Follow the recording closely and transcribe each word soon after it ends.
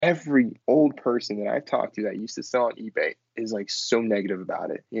every old person that I've talked to that used to sell on eBay is like so negative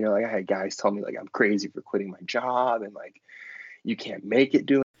about it. Like I had guys tell me like I'm crazy for quitting my job and like you can't make it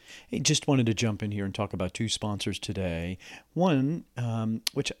doing. Hey, just wanted to jump in here and talk about two sponsors today. One,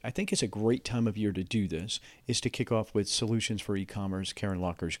 which I think is a great time of year to do this, is to kick off with Solutions for E-commerce, Karen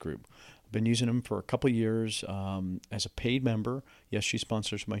Locker's group. I've been using them for a couple of years as a paid member. Yes, she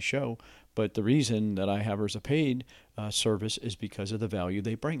sponsors my show, but the reason that I have her as a paid service is because of the value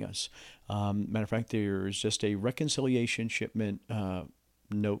they bring us. Matter of fact, there's just a reconciliation shipment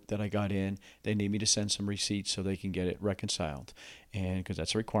note that I got in. They need me to send some receipts so they can get it reconciled, and because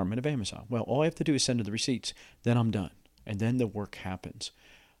that's a requirement of Amazon. Well, all I have to do is send them the receipts, then I'm done, and then the work happens.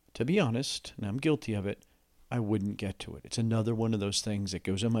 To be honest, and I'm guilty of it, I wouldn't get to it. It's another one of those things that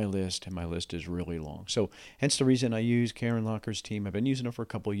goes on my list, and my list is really long. So hence the reason I use Karen Locker's team. I've been using it for a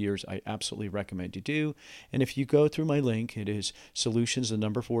couple of years. I absolutely recommend you do. And if you go through my link, it is solutions, the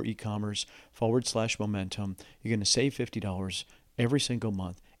number 4 e-commerce /momentum. You're going to save $50 every single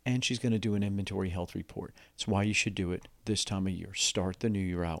month, and she's going to do an inventory health report. It's why you should do it this time of year. Start the new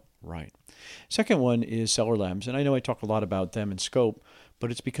year out right. Second one is Seller Labs, and I know I talk a lot about them in Scope,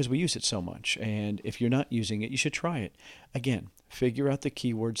 but it's because we use it so much. And if you're not using it, you should try it. Again, figure out the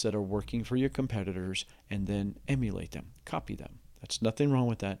keywords that are working for your competitors and then emulate them, copy them. That's nothing wrong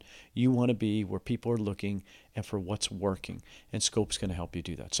with that. You want to be where people are looking and for what's working. And Scope's going to help you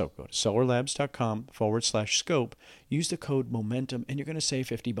do that. So go to sellerlabs.com/scope. Use the code MOMENTUM, and you're going to save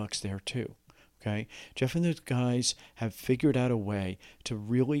 $50 there too. Okay? Jeff and those guys have figured out a way to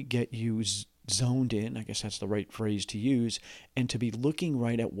really get you zoned in, I guess that's the right phrase to use, and to be looking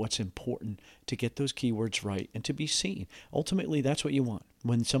right at what's important, to get those keywords right, and to be seen. Ultimately, that's what you want.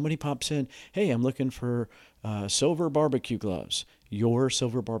 When somebody pops in, hey, I'm looking for silver barbecue gloves, your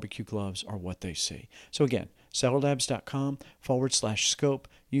silver barbecue gloves are what they see. So again, sellerlabs.com/scope.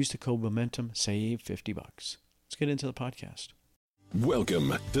 Use the code MOMENTUM, save $50. Let's get into the podcast.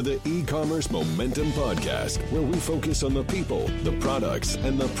 Welcome to the E-commerce Momentum Podcast, where we focus on the people, the products,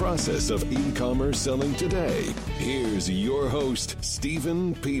 and the process of e-commerce selling today. Here's your host,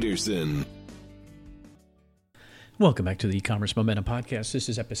 Stephen Peterson. Welcome back to the E-commerce Momentum Podcast. This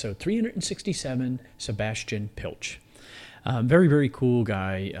is episode 367, Sebastian Pilch. Very, very cool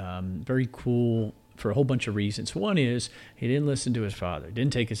guy. Very cool for a whole bunch of reasons. One is he didn't listen to his father,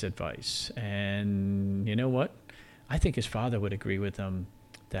 didn't take his advice. And you know what? I think his father would agree with him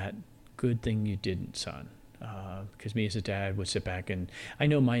that good thing you didn't, son. Because me as a dad would sit back, and I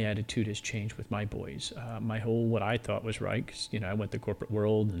know my attitude has changed with my boys. My whole, what I thought was right, because, I went to corporate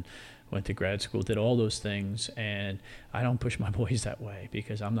world and went to grad school, did all those things, and I don't push my boys that way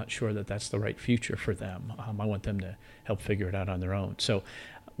because I'm not sure that that's the right future for them. I want them to help figure it out on their own. So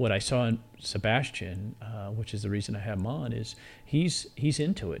what I saw in Sebastian, which is the reason I have him on, is he's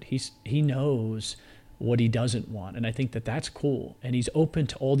into it. He knows what he doesn't want. And I think that that's cool. And he's open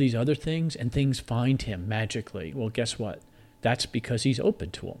to all these other things, and things find him magically. Well, guess what? That's because he's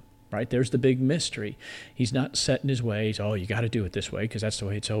open to them, right? There's the big mystery. He's not set in his ways. Oh, you got to do it this way because that's the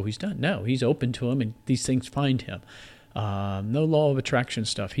way it's always done. No, he's open to them, and these things find him. No law of attraction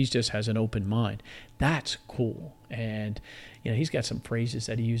stuff. He just has an open mind. That's cool. And he's got some phrases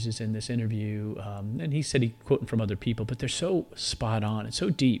that he uses in this interview, and he said he quoting from other people, but they're so spot on and so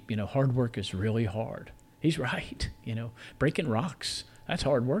deep. Hard work is really hard. He's right. Breaking rocks, that's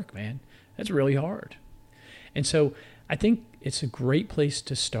hard work, man. That's really hard. And so I think it's a great place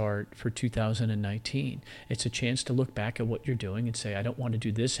to start for 2019. It's a chance to look back at what you're doing and say, I don't want to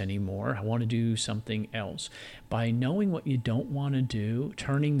do this anymore. I want to do something else. By knowing what you don't want to do,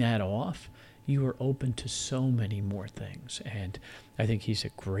 turning that off, you are open to so many more things. And I think he's a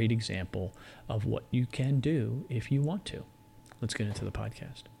great example of what you can do if you want to. Let's get into the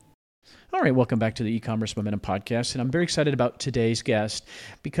podcast. All right, welcome back to the E-commerce Momentum Podcast, and I'm very excited about today's guest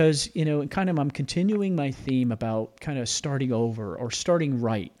because, I'm continuing my theme about kind of starting over or starting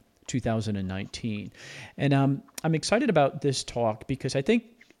right 2019. And I'm excited about this talk because I think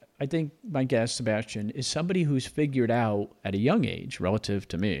my guest, Sebastian, is somebody who's figured out at a young age, relative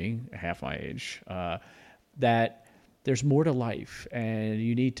to me, half my age, that there's more to life, and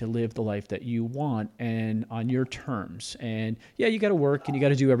you need to live the life that you want and on your terms. And yeah, you got to work and you got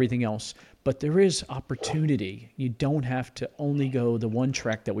to do everything else, but there is opportunity. You don't have to only go the one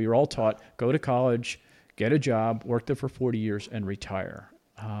track that we were all taught: go to college, get a job, work there for 40 years, and retire.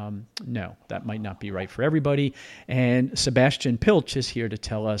 No, that might not be right for everybody. And Sebastian Pilch is here to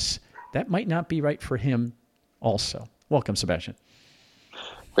tell us that might not be right for him also. Welcome, Sebastian.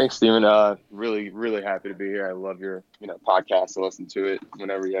 Thanks, Stephen. Really, really happy to be here. I love your podcast. I listen to it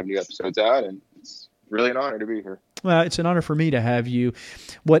whenever you have new episodes out, and it's really an honor to be here. Well, it's an honor for me to have you.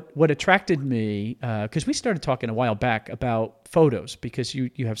 What attracted me, because we started talking a while back about photos, because you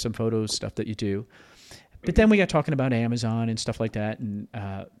have some photos stuff that you do. But then we got talking about Amazon and stuff like that. And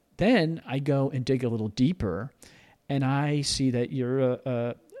then I go and dig a little deeper, and I see that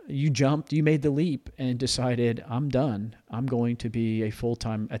you made the leap and decided, I'm done. I'm going to be a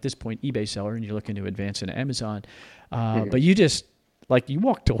full-time, at this point, eBay seller, and you're looking to advance into Amazon. But you just, you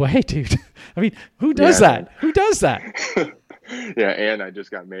walked away, dude. I mean, who does that? Who does that? Yeah, and I just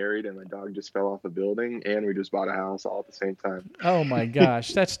got married, and my dog just fell off a building, and we just bought a house all at the same time. Oh my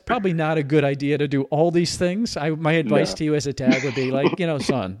gosh, that's probably not a good idea to do all these things. My advice to you as a dad would be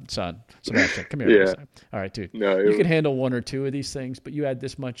son, Sebastian, come here. Yeah. All right, dude. No, you can handle one or two of these things, but you add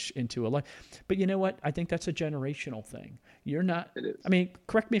this much into a life. But you know what? I think that's a generational thing. You're not. It is. I mean,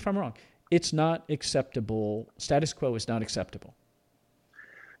 correct me if I'm wrong. It's not acceptable. Status quo is not acceptable.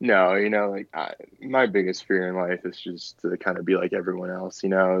 No, my biggest fear in life is just to kind of be like everyone else,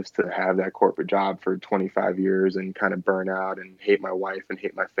 is to have that corporate job for 25 years and kind of burn out and hate my wife and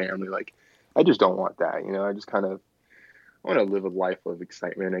hate my family. I just don't want that. I just kind of want to live a life of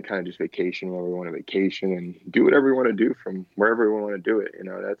excitement and kind of just vacation wherever we want to vacation and do whatever we want to do from wherever we want to do it.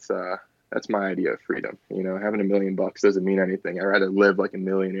 That's my idea of freedom. Having $1 million doesn't mean anything. I'd rather live like a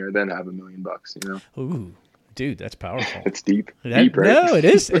millionaire than have $1 million, Ooh. Dude, that's powerful. It's deep. Right? No, it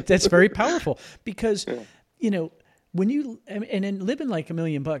is. That's very powerful because, yeah. When you, and then living like $1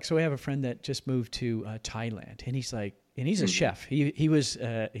 million. So I have a friend that just moved to Thailand, and he's a chef. He was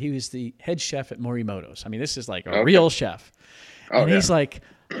the head chef at Morimoto's. I mean, this is like a real chef. And he's like,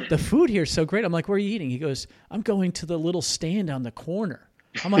 the food here is so great. I'm like, where are you eating? He goes, I'm going to the little stand on the corner.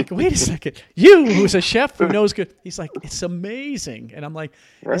 I'm like, wait a second. You, who's a chef who knows good. He's like, it's amazing. And I'm like,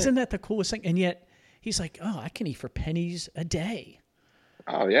 isn't that the coolest thing? And yet, he's like, oh, I can eat for pennies a day.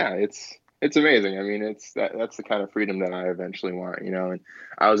 Oh yeah, it's amazing. I mean, that's the kind of freedom that I eventually want, And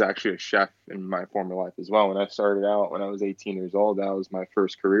I was actually a chef in my former life as well. When I started out, when I was 18 years old, that was my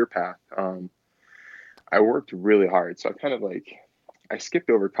first career path. I worked really hard, so I kind of I skipped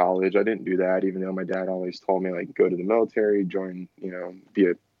over college. I didn't do that, even though my dad always told me go to the military, join, be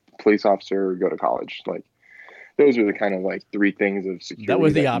a police officer, or go to college. Those were the kind of three things of security that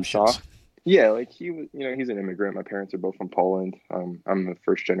was the options. Yeah, he was, he's an immigrant. My parents are both from Poland. I'm a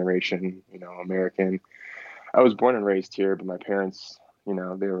first generation, American. I was born and raised here, but my parents, they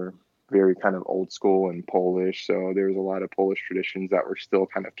were very kind of old school and Polish. So there was a lot of Polish traditions that were still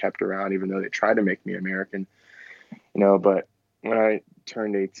kind of kept around, even though they tried to make me American, but when I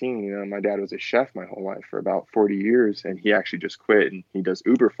turned 18, my dad was a chef my whole life for about 40 years, and he actually just quit, and he does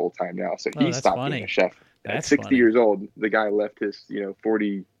Uber full time now. So he stopped being a chef. At 60 years old, the guy left his,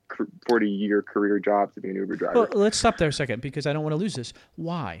 40-year career job to be an Uber driver. Well, let's stop there a second because I don't want to lose this.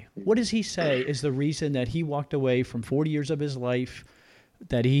 Why? What does he say is the reason that he walked away from 40 years of his life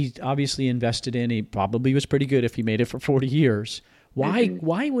that he obviously invested in? He probably was pretty good if he made it for 40 years. Why? Mm-hmm.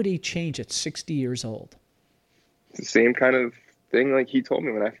 Why would he change at 60 years old? It's the same kind of thing he told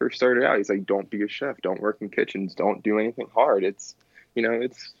me when I first started out. He's like, don't be a chef. Don't work in kitchens. Don't do anything hard. It's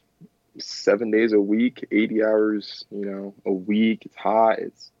 7 days a week, 80 hours, a week. It's hot.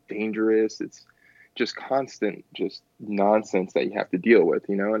 It's dangerous. It's just constant, just nonsense that you have to deal with,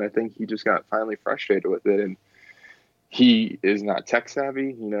 and I think he just got finally frustrated with it. And he is not tech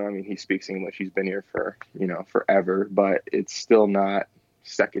savvy, he speaks English. He's been here for, forever, but it's still not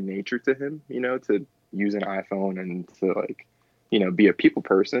second nature to him, to use an iPhone and to be a people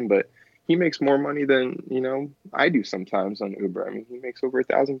person. But he makes more money than, I do sometimes on Uber. I mean, he makes over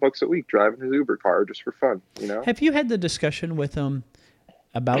 $1,000 a week driving his Uber car just for fun, Have you had the discussion with him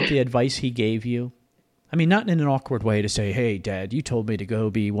about the advice he gave you? I mean, not in an awkward way to say, hey, Dad, you told me to go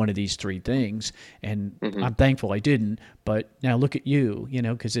be one of these three things, and I'm thankful I didn't, but now look at you,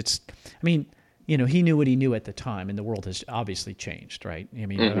 because he knew what he knew at the time, and the world has obviously changed, right? I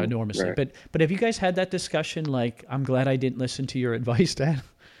mean, enormously. Right. But have you guys had that discussion, I'm glad I didn't listen to your advice, Dad?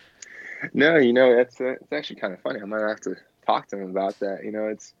 No, it's actually kind of funny. I might have to talk to him about that.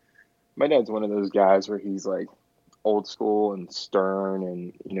 My dad's one of those guys where he's old school and stern,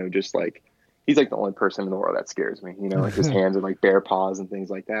 and he's the only person in the world that scares me. His hands are bear paws and things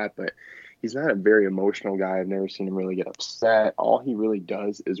like that. But he's not a very emotional guy. I've never seen him really get upset. All he really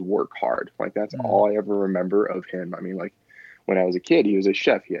does is work hard. That's all I ever remember of him. I mean, when I was a kid, he was a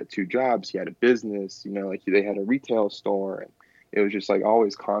chef. He had 2 jobs. He had a business. They had a retail store, and it was just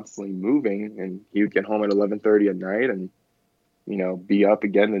always constantly moving. And he would get home at 11:30 at night and be up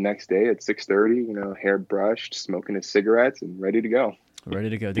again the next day at 6:30, hair brushed, smoking his cigarettes, and ready to go.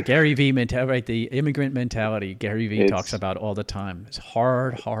 Ready to go. The Gary Vee mentality, right? The immigrant mentality Gary Vee talks about all the time. It's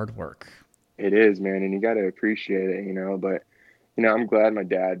hard work. It is, man, and you got to appreciate it, but I'm glad my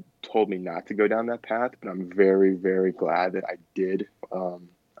dad told me not to go down that path, but I'm very, very glad that I did.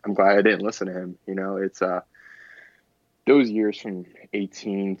 I'm glad I didn't listen to him. It's those years from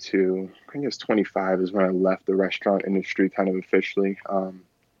 18 to I think it was 25 is when I left the restaurant industry kind of officially.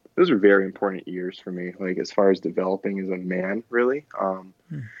 Those were very important years for me, like as far as developing as a man, really.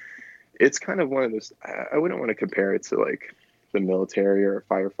 It's kind of one of those, I wouldn't want to compare it to like the military or a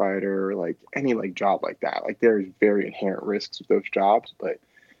firefighter or like any like job like that. Like there's very inherent risks with those jobs, but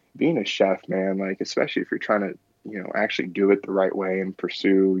being a chef, man, like especially if you're trying to, actually do it the right way and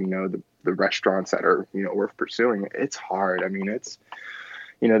pursue, the restaurants that are, worth pursuing, it's hard. I mean, it's,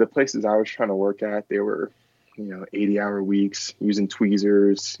 the places I was trying to work at, they were, 80-hour weeks using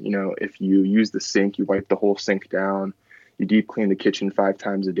tweezers. If you use the sink, you wipe the whole sink down. You deep clean the kitchen 5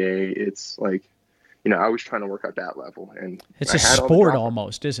 times a day. It's like, I was trying to work at that level, and it's a sport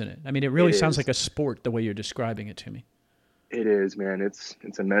almost, isn't it? I mean, it really sounds like a sport the way you're describing it to me. It is, man. It's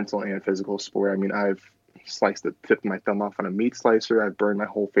a mental and physical sport. I mean, I've sliced the tip of my thumb off on a meat slicer. I've burned my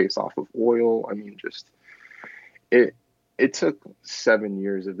whole face off of oil. I mean, just it took 7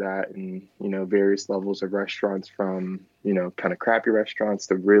 years of that, and various levels of restaurants, from kind of crappy restaurants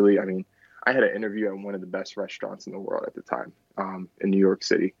to really. I mean, I had an interview at one of the best restaurants in the world at the time, in New York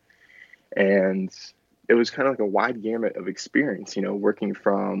City. And it was kind of like a wide gamut of experience, working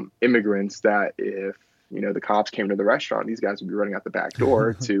from immigrants that if, the cops came to the restaurant, these guys would be running out the back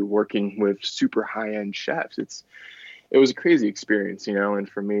door to working with super high-end chefs. It was a crazy experience, and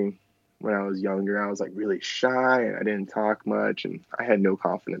for me, when I was younger, I was like really shy and I didn't talk much and I had no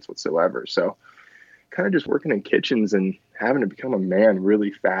confidence whatsoever. So kind of just working in kitchens and having to become a man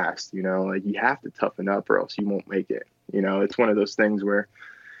really fast, like you have to toughen up or else you won't make it. It's one of those things where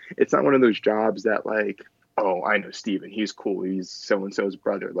it's not one of those jobs that like, oh, I know Steven, he's cool, he's so-and-so's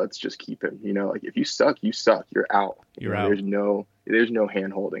brother, let's just keep him. Like if you suck, you're out. You're out. There's no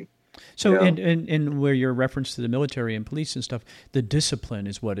hand holding. So and where your reference to the military and police and stuff, the discipline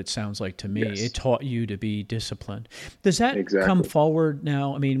is what it sounds like to me. Yes. It taught you to be disciplined. Does that come forward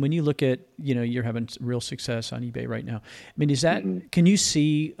now? I mean, when you look at, you're having real success on eBay right now. I mean, is that, can you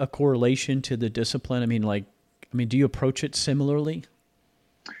see a correlation to the discipline? I mean, do you approach it similarly?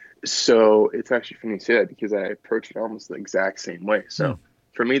 So it's actually funny you say that because I approach it almost the exact same way. So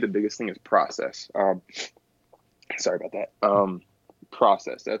for me, the biggest thing is process. Sorry about that.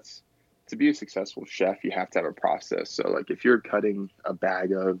 Process. That's, to be a successful chef, you have to have a process. So like if you're cutting a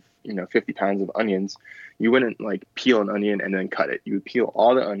bag of, 50 pounds of onions, you wouldn't like peel an onion and then cut it. You would peel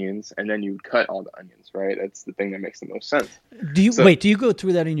all the onions and then you would cut all the onions, right? That's the thing that makes the most sense. Do you go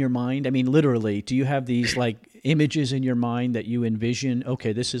through that in your mind? I mean, literally, do you have these like images in your mind that you envision,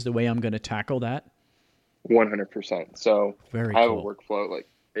 okay, this is the way I'm going to tackle that? 100%. So Very I have cool. a workflow. Like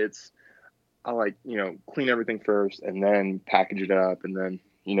I like, clean everything first and then package it up and then,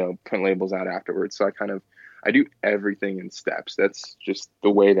 print labels out afterwards. So I do everything in steps. That's just the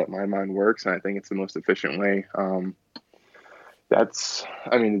way that my mind works. And I think it's the most efficient way.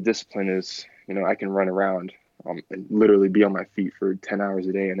 The discipline is, I can run around and literally be on my feet for 10 hours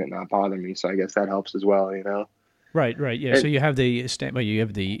a day and it not bother me. So I guess that helps as well, Right. Yeah. So you have the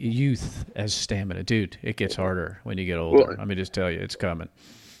youth as stamina, dude. It gets harder when you get older. Well, let me just tell you, it's coming.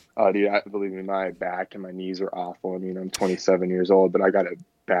 Oh, dude, believe me, my back and my knees are awful. I mean, I'm 27 years old, but I got a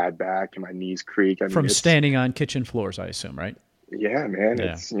bad back and my knees creak. From standing on kitchen floors, I assume, right? Yeah, man.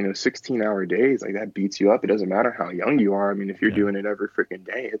 Yeah. It's, 16-hour days. Like that beats you up. It doesn't matter how young you are. I mean, if you're doing it every freaking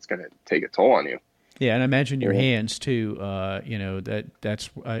day, it's going to take a toll on you. Yeah, and I imagine your hands too. That's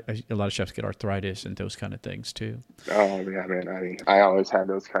a lot of chefs get arthritis and those kind of things too. Oh yeah, man. I mean, I always had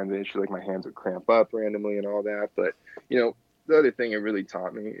those kinds of issues. Like my hands would cramp up randomly and all that. But the other thing it really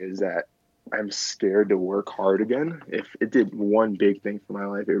taught me is that I'm scared to work hard again. If it did one big thing for my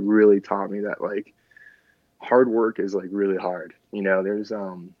life, it really taught me that like hard work is like really hard. There's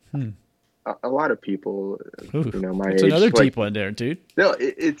a lot of people, my age. Another deep one there, dude. No,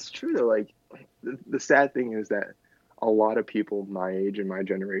 it's true though. Like the sad thing is that a lot of people my age and my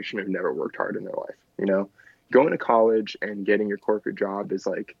generation have never worked hard in their life. Going to college and getting your corporate job is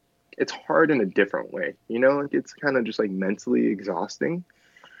like, it's hard in a different way, like it's kind of just like mentally exhausting,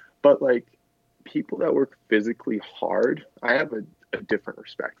 but like people that work physically hard, I have a different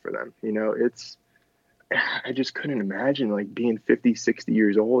respect for them. I just couldn't imagine like being 50, 60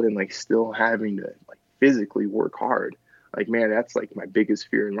 years old and like still having to like physically work hard. Like, man, that's like my biggest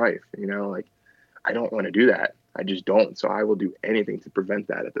fear in life. Like I don't want to do that. I just don't. So I will do anything to prevent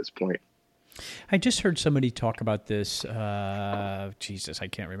that at this point. I just heard somebody talk about this. Jesus, I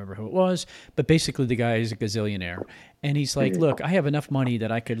can't remember who it was, but basically the guy is a gazillionaire, and he's like, Mm-hmm. "Look, I have enough money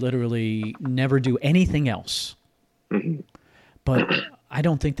that I could literally never do anything else, Mm-hmm. but I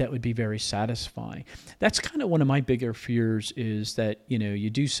don't think that would be very satisfying." That's kind of one of my bigger fears is that you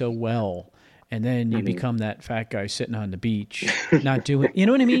do so well, and then you Mm-hmm. become that fat guy sitting on the beach, not doing. You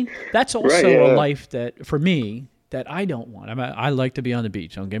know what I mean? That's Right, also a yeah. life that for me. That I don't want. I like to be on the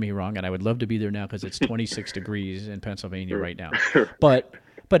beach. Don't get me wrong, and I would love to be there now because it's 26 degrees in Pennsylvania right now. But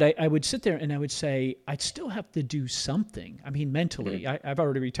I would sit there and I would say I'd still have to do something. I mean, mentally, I've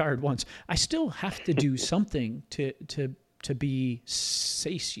already retired once. I still have to do something to be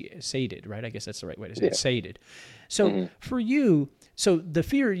sated, right? I guess that's the right way to say it. Sated. So for you, so the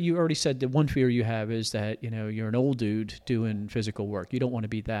fear you already said, the one fear you have is that you're an old dude doing physical work. You don't want to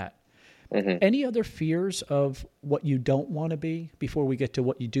be that. Mm-hmm. Any other fears of what you don't want to be before we get to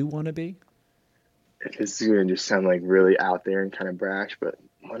what you do want to be? This is going to just sound like really out there and kind of brash, but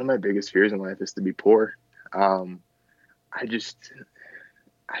one of my biggest fears in life is to be poor. I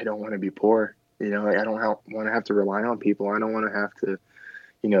don't want to be poor. I don't want to have to rely on people. I don't want to have to,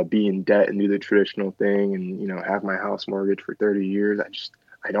 be in debt and do the traditional thing and, have my house mortgage for 30 years.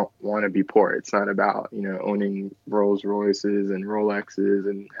 I don't want to be poor. It's not about, owning Rolls Royces and Rolexes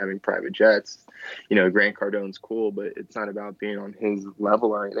and having private jets. Grant Cardone's cool, but it's not about being on his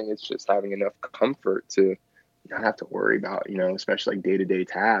level or anything. It's just having enough comfort to not have to worry about, especially like day-to-day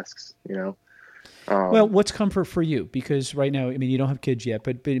tasks, Well, what's comfort for you? Because right now, I mean, you don't have kids yet,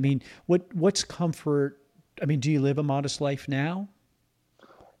 but I mean, what's comfort? I mean, do you live a modest life now?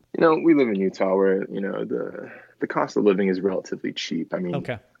 We live in Utah where, the cost of living is relatively cheap. I mean,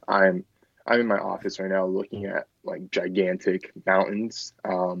 Okay. I'm in my office right now looking at like gigantic mountains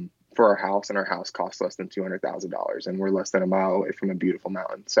for our house, and our house costs less than $200,000, and we're less than a mile away from a beautiful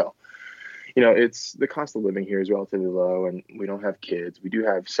mountain. So, it's the cost of living here is relatively low, and we don't have kids. We do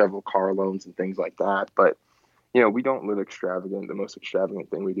have several car loans and things like that, but we don't live extravagant. The most extravagant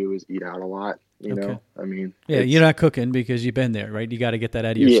thing we do is eat out a lot. Okay. I mean, Yeah, you're not cooking because you've been there, right? You got to get that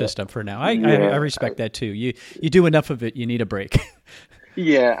out of your system for now. I respect that too. You do enough of it, you need a break.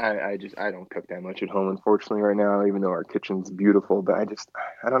 Yeah, I don't cook that much at home, unfortunately, right now, even though our kitchen's beautiful. But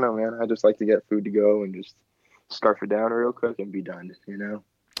I don't know, man. I just like to get food to go and just scarf it down real quick and be done,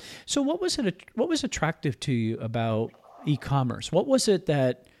 So what was attractive to you about e-commerce? What was it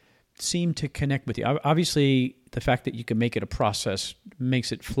that seemed to connect with you? Obviously, the fact that you can make it a process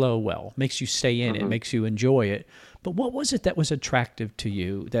makes it flow well, makes you stay in it, makes you enjoy it. But what was it that was attractive to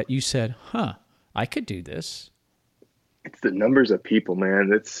you that you said, I could do this? It's the numbers of people, man.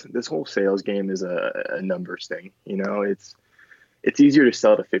 This whole sales game is a numbers thing. It's easier to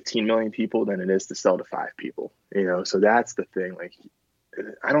sell to 15 million people than it is to sell to 5 people. So that's the thing. Like,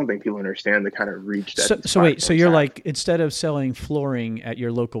 I don't think people understand the kind of reach that. So you're like, instead of selling flooring at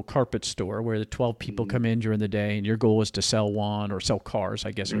your local carpet store where the 12 people come in during the day and your goal is to sell one, or sell cars,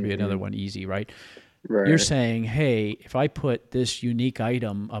 I guess would be another one easy, right? Right. You're saying, hey, if I put this unique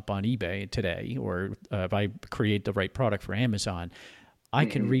item up on eBay today, or if I create the right product for Amazon, I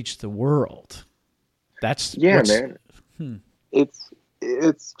can reach the world. Man.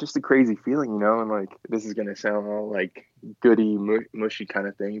 It's just a crazy feeling, and like, this is going to sound all like goody mushy kind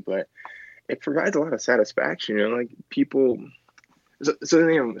of thing, but it provides a lot of satisfaction, like people. So the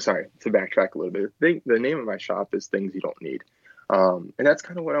name, sorry, to backtrack a little bit, the name of my shop is Things You Don't Need. And that's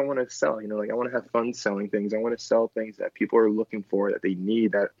kind of what I want to sell, like I want to have fun selling things. I want to sell things that people are looking for, that they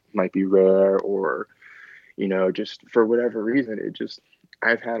need, that might be rare, or, just for whatever reason,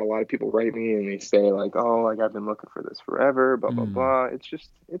 I've had a lot of people write me and they say like, oh, like, I've been looking for this forever, blah, blah, blah.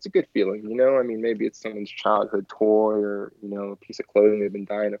 It's a good feeling, I mean, maybe it's someone's childhood toy or, a piece of clothing they've been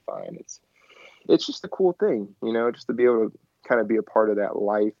dying to find. It's just a cool thing, just to be able to kind of be a part of that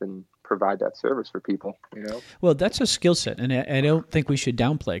life and provide that service for people, Well, that's a skill set, and I don't think we should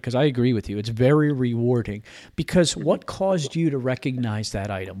downplay, because I agree with you. It's very rewarding, because what caused you to recognize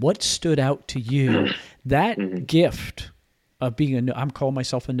that item? What stood out to you? That gift of being I'm calling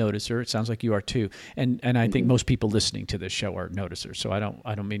myself a noticer. It sounds like you are too. And I think most people listening to this show are noticers. So I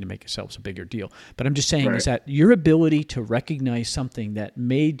don't mean to make yourselves a bigger deal, but I'm just saying is that your ability to recognize something that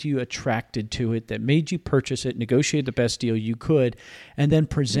made you attracted to it, that made you purchase it, negotiate the best deal you could, and then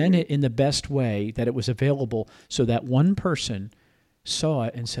present it in the best way that it was available, so that one person saw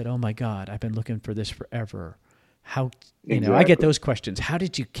it and said, oh my God, I've been looking for this forever. How, I get those questions. How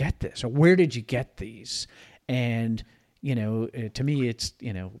did you get this? Or where did you get these? And to me, it's,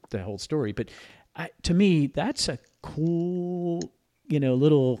 the whole story. But to me, that's a cool,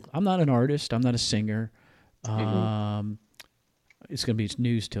 little, I'm not an artist. I'm not a singer. it's going to be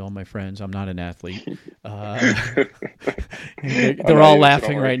news to all my friends. I'm not an athlete. They're all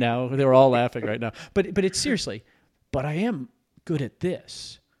laughing right now. They're all laughing right now. But it's seriously, but I am good at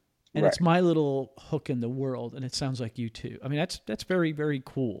this. And it's my little hook in the world, and it sounds like you too. I mean, that's very, very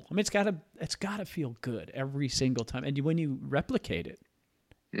cool. I mean, it's gotta feel good every single time. And when you replicate it,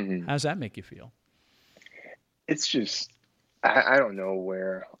 how does that make you feel? It's just, I don't know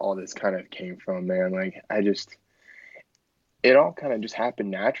where all this kind of came from, man. Like, it all kind of just happened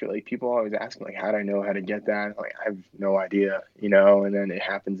naturally. People always ask me, like, how do I know how to get that? Like, I have no idea, and then it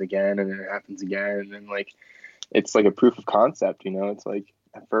happens again, and then it happens again, and then, like, it's like a proof of concept, It's like,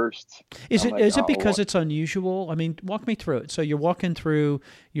 at first, is it because it's unusual? I mean, walk me through it. So you're walking through,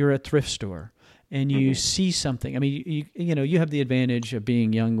 you're at a thrift store, and you see something. I mean, you have the advantage of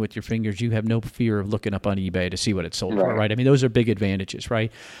being young with your fingers. You have no fear of looking up on eBay to see what it's sold for, right? I mean, those are big advantages,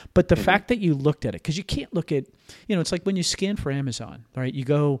 right? But the fact that you looked at it, because you can't look at, it's like when you scan for Amazon, right? You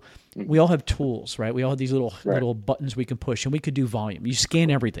go, we all have tools, right? We all have these little buttons we can push, and we could do volume. You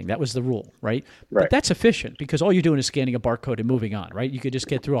scan everything. That was the rule, right? But that's efficient because all you're doing is scanning a barcode and moving on, right? You could just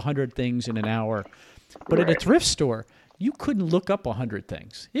get through 100 things in an hour. But at a thrift store, you couldn't look up 100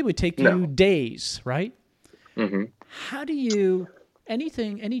 things. It would take you days, right? How do you,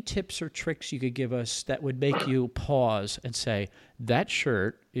 any tips or tricks you could give us that would make you pause and say, that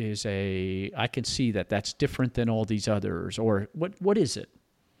shirt is I can see that's different than all these others, or what is it?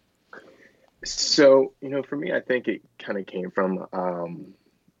 So, for me, I think it kind of came from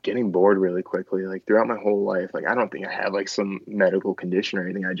getting bored really quickly. Like, throughout my whole life, like, I don't think I have like some medical condition or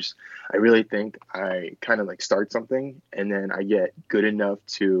anything. I really think I kind of like start something and then I get good enough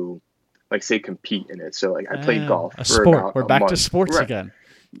to, like, say, compete in it. So, like, I played golf for sport. About We're a back month. to sports again.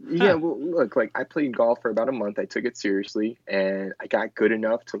 Yeah, well, look, like, I played golf for about a month. I took it seriously, and I got good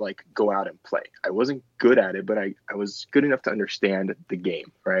enough to, like, go out and play. I wasn't good at it, but I was good enough to understand the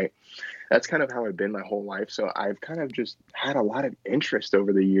game, right? That's kind of how I've been my whole life. So I've kind of just had a lot of interest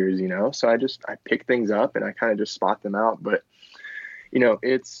over the years, So I pick things up and I kind of just spot them out. But,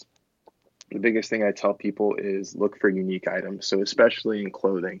 it's the biggest thing I tell people is look for unique items. So especially in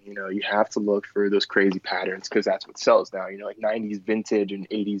clothing, you have to look for those crazy patterns because that's what sells now, like 90s vintage and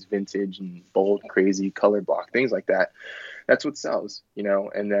 80s vintage and bold, crazy color block, things like that. That's what sells,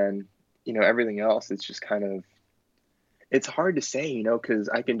 and then, everything else, it's just kind of, it's hard to say, because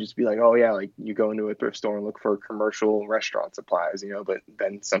I can just be like, oh yeah, like you go into a thrift store and look for commercial restaurant supplies, but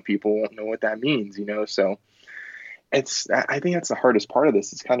then some people won't know what that means, so I think that's the hardest part of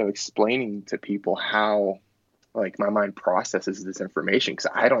this is kind of explaining to people how, like, my mind processes this information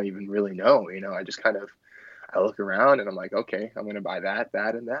because I don't even really know, I just kind of, I look around and I'm like, okay, I'm going to buy that,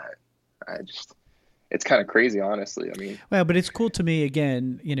 and that. It's kind of crazy, honestly. I mean, well, but it's cool to me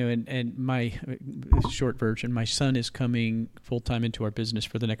again, and my short version, my son is coming full time into our business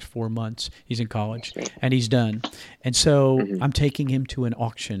for the next 4 months. He's in college and he's done. And so I'm taking him to an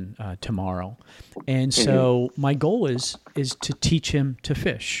auction tomorrow. And so my goal is to teach him to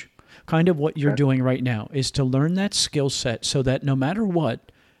fish. Kind of what you're doing right now is to learn that skill set so that no matter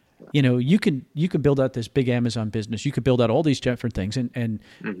what, you can build out this big Amazon business. You could build out all these different things, and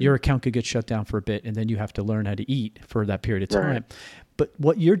your account could get shut down for a bit, and then you have to learn how to eat for that period of time. Right. But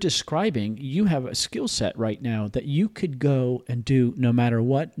what you're describing, you have a skill set right now that you could go and do no matter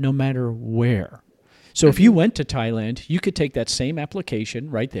what, no matter where. So if you went to Thailand, you could take that same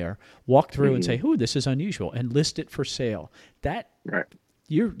application right there, walk through and say, "Ooh, this is unusual," and list it for sale. That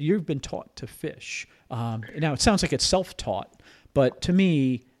you've been taught to fish. Now it sounds like it's self-taught, but to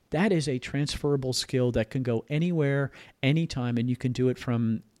me, that is a transferable skill that can go anywhere, anytime, and you can do it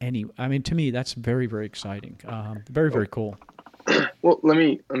from any. I mean, to me, that's very, very exciting. Very, very cool. Well, let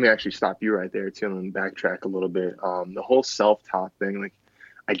me actually stop you right there too, and backtrack a little bit. The whole self-taught thing, like,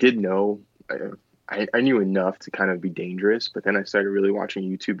 I did know, I knew enough to kind of be dangerous, but then I started really watching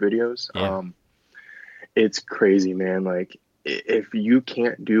YouTube videos. Yeah. It's crazy, man. Like, if you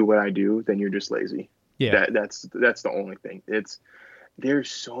can't do what I do, then you're just lazy. Yeah, that's the only thing.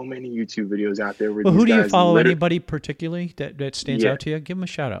 There's so many YouTube videos out there where who do you follow? Anybody particularly that stands out to you? Give them a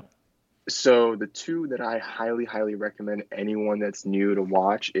shout out. So the two that I highly, highly recommend anyone that's new to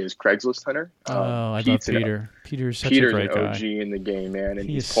watch is Craigslist Hunter. I love Peter. Peter's such a great guy. Peter's an OG in the game, man, and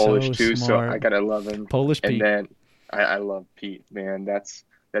he's Polish too, so I gotta love him. Polish Pete. And then I love Pete, man. That's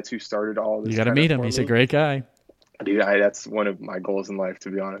who started all this. You gotta meet him. He's a great guy. Dude, that's one of my goals in life,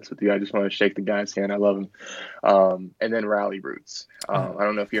 to be honest with you. I just want to shake the guy's hand. I love him. And then Rally Roots. I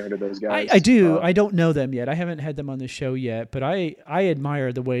don't know if you heard of those guys. I do. I don't know them yet. I haven't had them on the show yet, but I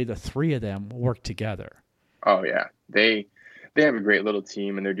admire the way the three of them work together. Oh, yeah. They have a great little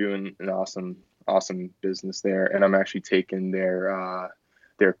team, and they're doing an awesome awesome business there. And I'm actually taking their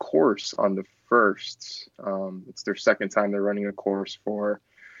course on the 1st. It's their second time they're running a course for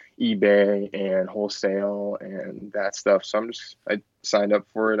eBay and wholesale and that stuff. So I signed up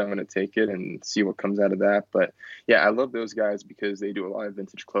for it. I'm going to take it and see what comes out of that. But yeah, I love those guys because they do a lot of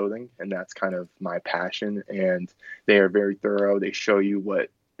vintage clothing, and that's kind of my passion. And they are very thorough. They show you what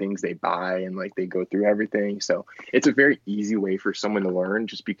things they buy, and like they go through everything. So it's a very easy way for someone to learn,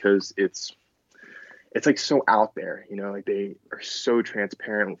 just because it's like so out there, like they are so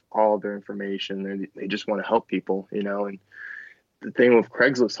transparent with all of their information. They just want to help people, and the thing with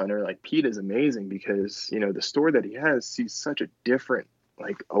Craigslist Hunter, like Pete is amazing because, the store that he has sees such a different,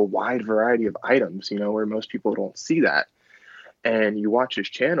 like a wide variety of items, where most people don't see that. And you watch his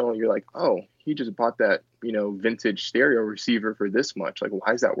channel, you're like, oh, he just bought that, vintage stereo receiver for this much. Like,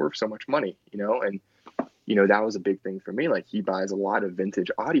 why is that worth so much money? And, that was a big thing for me. Like, he buys a lot of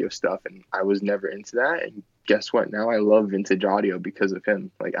vintage audio stuff, and I was never into that. And guess what? Now I love vintage audio because of him.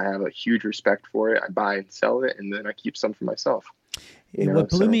 Like, I have a huge respect for it. I buy and sell it, and then I keep some for myself. What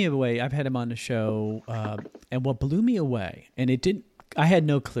blew me away, I've had him on the show, and what blew me away, and I had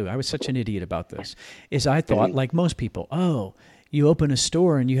no clue. I was such an idiot about this, is I thought, like most people, oh, you open a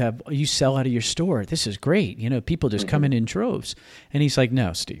store and you sell out of your store. This is great. People just come in droves. And he's like,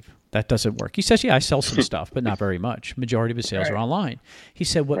 no, Steve, that doesn't work. He says, yeah, I sell some stuff, but not very much. Majority of his sales are online. He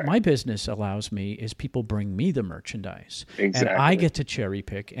said, what my business allows me is people bring me the merchandise. Exactly. And I get to cherry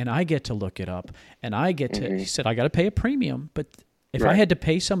pick, and I get to look it up, and I get to, he said, I got to pay a premium, but if I had to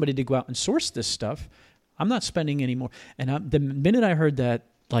pay somebody to go out and source this stuff, I'm not spending any more. And the minute I heard that,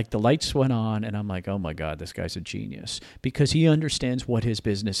 like the lights went on, and I'm like, oh my God, this guy's a genius, because he understands what his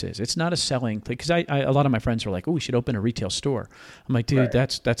business is. It's not a selling thing. Because a lot of my friends are like, oh, we should open a retail store. I'm like, dude,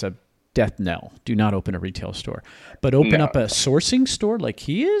 that's a death knell. Do not open a retail store, but open up a sourcing store like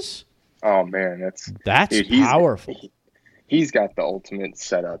he is. Oh man, that's dude, powerful. He's got the ultimate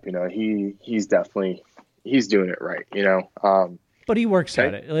setup. He's definitely doing it right. But he works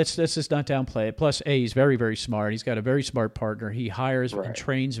at it. Let's just not downplay it. Plus, he's very, very smart. He's got a very smart partner. He hires and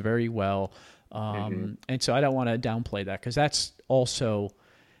trains very well. And so I don't want to downplay that, because that's also,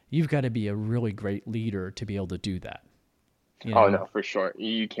 you've got to be a really great leader to be able to do that. Oh, no, for sure.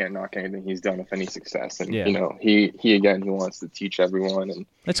 You can't knock anything he's done with any success. And, he wants to teach everyone. And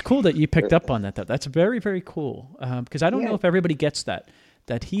it's cool that you picked up on that, though. That's very, very cool. Because I don't know if everybody gets that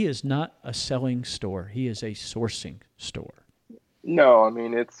he is not a selling store. He is a sourcing store. No, I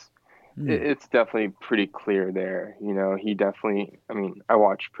mean, it's definitely pretty clear there. He definitely, I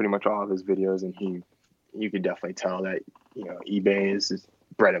watch pretty much all of his videos, and you could definitely tell that, eBay is his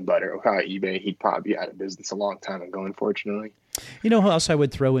bread and butter. Without eBay, he'd probably be out of business a long time ago, unfortunately. Who else I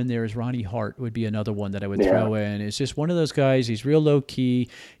would throw in there is Ronnie Hart would be another one that I would throw in. It's just one of those guys. He's real low key,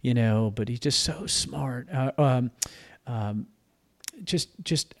 but he's just so smart.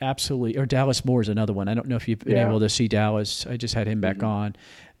 Just absolutely. Or Dallas Moore is another one. I don't know if you've been able to see Dallas. I just had him back on.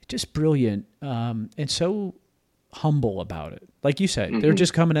 Just brilliant, and so humble about it. Like you said, they're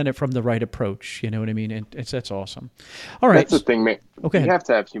just coming at it from the right approach. You know what I mean? And that's awesome. All right. That's the thing, man. You have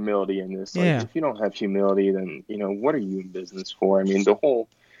to have humility in this. Like, if you don't have humility, then, what are you in business for? I mean, the whole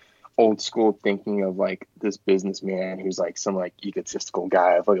old school thinking of like this businessman who's like some like egotistical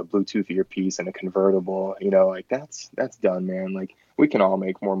guy with like a Bluetooth earpiece and a convertible, like that's done, man. Like, we can all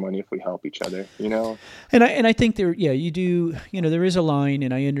make more money if we help each other, And I think you do, there is a line,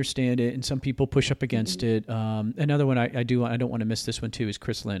 and I understand it, and some people push up against it. Another one I don't want to miss this one too is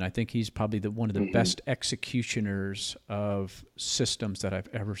Chris Lynn. I think he's probably one of the best executioners of systems that I've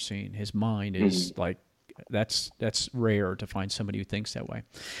ever seen. His mind is like, that's rare to find somebody who thinks that way.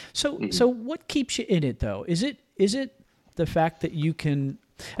 So what keeps you in it though? Is it the fact that you can,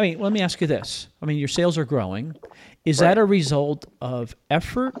 let me ask you this. Your sales are growing. Is that a result of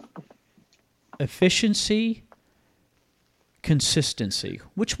effort, efficiency, consistency?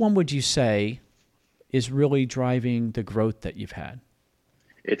 Which one would you say is really driving the growth that you've had?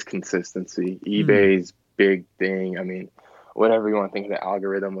 It's consistency. eBay's big thing. Whatever you want to think of the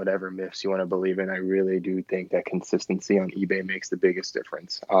algorithm, whatever myths you want to believe in, I really do think that consistency on eBay makes the biggest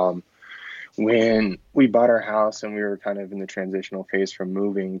difference. When we bought our house and we were kind of in the transitional phase from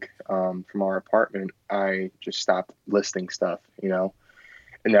moving from our apartment, I just stopped listing stuff, and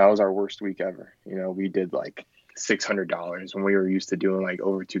that was our worst week ever. We did like $600 when we were used to doing like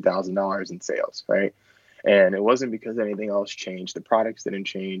over $2,000 in sales, right? And it wasn't because anything else changed. The products didn't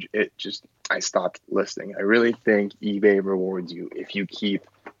change. I stopped listing. I really think eBay rewards you if you keep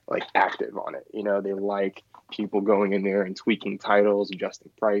like active on it. They like people going in there and tweaking titles,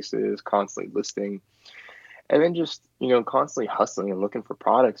 adjusting prices, constantly listing. And then just, you know, constantly hustling and looking for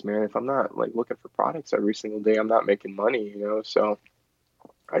products, man. If I'm not like looking for products every single day, I'm not making money, you know? So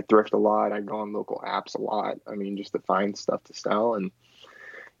I thrift a lot. I go on local apps a lot. I mean, just to find stuff to sell. And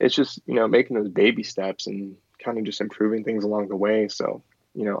it's just, you know, making those baby steps and kind of just improving things along the way. So,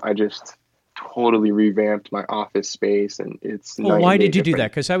 you know, I just totally revamped my office space, and it's Well, night why and day did you do that?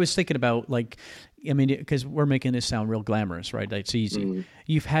 different. Because I was thinking about, like, I mean, because we're making this sound real glamorous, right? It's easy. Mm.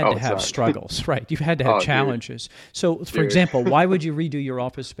 You've had Oh, to it's have not. struggles, right? You've had to have Oh, dude. challenges. So, for Dude. example, why would you redo your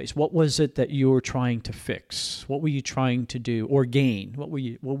office space? What was it that you were trying to fix? What were you trying to do or gain?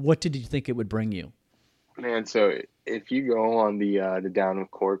 What did you think it would bring you? Man, so if you go on the Down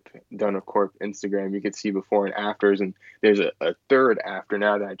with Corp Instagram, you could see before and afters, and there's a third after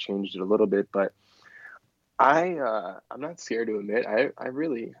now that I changed it a little bit. But I'm not scared to admit I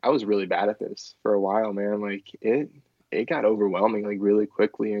was really bad at this for a while, man. Like it got overwhelming like really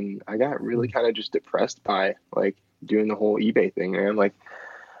quickly, and I got really kind of just depressed by like doing the whole eBay thing, man. Like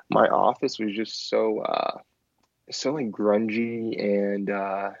my office was just so like grungy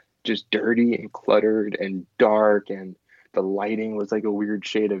and just dirty and cluttered and dark, and the lighting was like a weird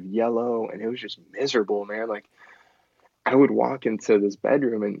shade of yellow, and it was just miserable, man. Like I would walk into this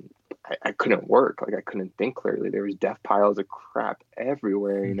bedroom and I couldn't work. Like I couldn't think clearly. There was death piles of crap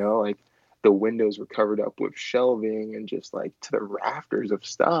everywhere, you know, like the windows were covered up with shelving and just like to the rafters of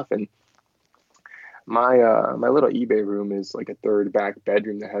stuff. And my little eBay room is like a third back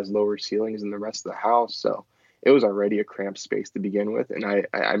bedroom that has lower ceilings than the rest of the house. So it was already a cramped space to begin with, and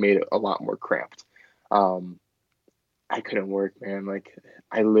I made it a lot more cramped. Um, I couldn't work, man. Like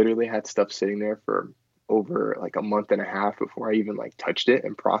I literally had stuff sitting there for over like a month and a half before I even like touched it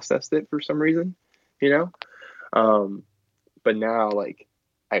and processed it for some reason, you know? But now like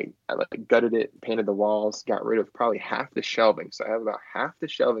I like gutted it, painted the walls, got rid of probably half the shelving. So I have about half the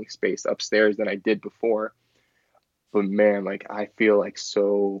shelving space upstairs than I did before. But man, like I feel like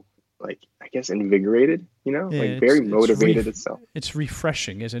so like I guess invigorated, you know, Yeah, like very motivated itself. it's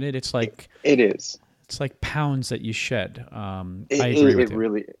refreshing, isn't it? It's like It is. it's like pounds that you shed. It, I agree with it you.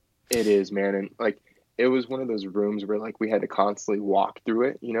 really it is, man. And like it was one of those rooms where like we had to constantly walk through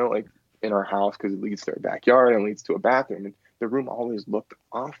it, you know, like in our house because it leads to our backyard and leads to a bathroom, and the room always looked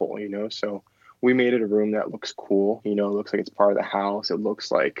awful, you know. So we made it a room that looks cool, you know, it looks like it's part of the house. It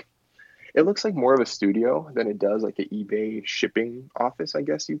looks like more of a studio than it does like an eBay shipping office, I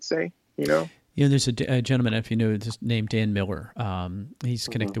guess you'd say, you know. You know, there's a gentleman, if you know, named Dan Miller. He's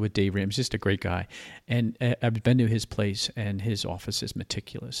connected with Dave Ramsey. Just a great guy. And I've been to his place, and his office is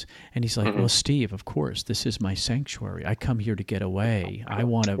meticulous. And he's like, well, Steve, of course, this is my sanctuary. I come here to get away. I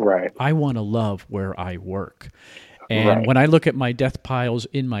want to love where I work. And when I look at my death piles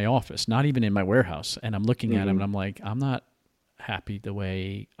in my office, not even in my warehouse, and I'm looking at them, and I'm like, I'm not happy the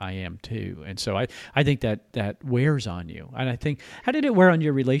way I am too. And so I think that wears on you. And I think, how did it wear on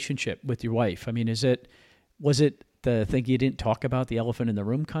your relationship with your wife? I mean, was it the thing you didn't talk about, the elephant in the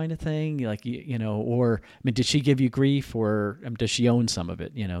room kind of thing? Like, you know, or, I mean, did she give you grief, or does she own some of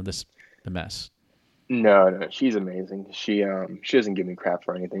it, you know, the mess? No, she's amazing. She doesn't give me crap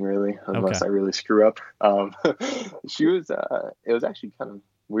for anything really, unless Okay. I really screw up. She was it was actually kind of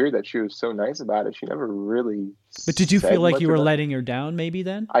weird that she was so nice about it. She never really But did you said feel like much you were about it. letting her down maybe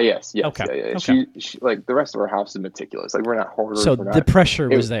then? Yes, Okay. yeah. Okay. She like the rest of our house is meticulous. Like we're not hoarders. So We're the not. pressure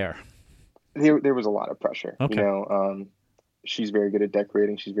was there. There was a lot of pressure. Okay. You know, she's very good at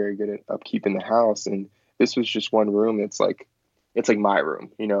decorating. She's very good at upkeeping the house, and this was just one room. It's like my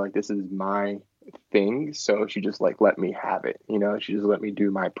room. You know, like this is my thing. So she just like let me have it. You know, she just let me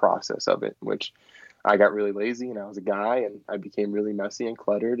do my process of it, which I got really lazy, and I was a guy, and I became really messy and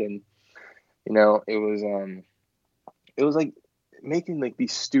cluttered, and you know, it was like making like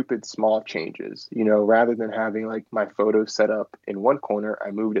these stupid small changes, you know, rather than having like my photos set up in one corner,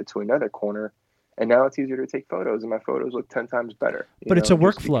 I moved it to another corner, and now it's easier to take photos, and my photos look 10 times better. But it's a just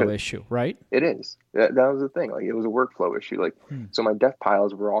workflow because issue, right? it is. That was the thing. Like it was a workflow issue. Like, so my death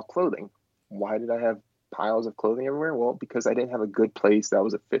piles were all clothing. Why did I have piles of clothing everywhere? Well, because I didn't have a good place that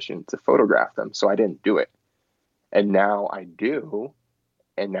was efficient to photograph them. So I didn't do it. And now I do.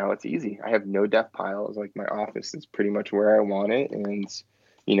 And now it's easy. I have no death piles. Like my office is pretty much where I want it. And,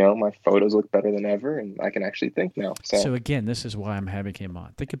 you know, my photos look better than ever. And I can actually think now. So again, this is why I'm having him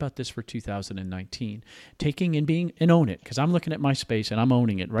on. Think about this for 2019. Taking and own it. Because I'm looking at my space and I'm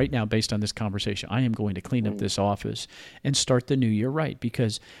owning it right now based on this conversation. I am going to clean up this office and start the new year right.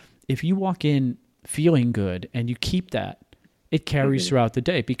 Because if you walk in feeling good and you keep that, it carries throughout the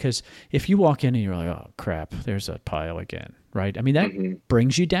day. Because if you walk in and you're like, oh, crap, there's a pile again, right? I mean, that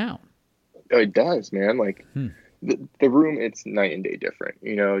brings you down. It does, man. Like the room, it's night and day different,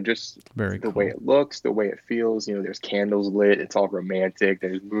 just Very the cool. way it looks, the way it feels, there's candles lit, it's all romantic,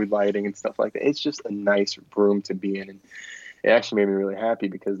 there's mood lighting and stuff like that. It's just a nice room to be in. And it actually made me really happy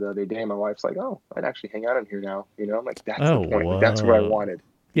because the other day my wife's like, oh, I'd actually hang out in here now. I'm like, that's the Oh, point. Like, that's what I whoa. wanted.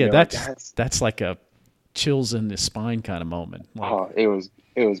 Yeah, Like, that's like a chills in the spine kind of moment. Like, oh, it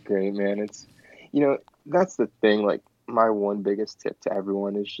was great, man. It's, that's the thing. Like, my one biggest tip to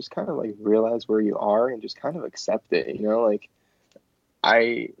everyone is just kind of like realize where you are and just kind of accept it. Like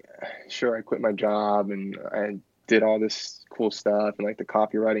I quit my job and I did all this cool stuff and like the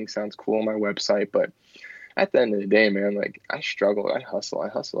copywriting sounds cool on my website, but at the end of the day, man, like I struggle, I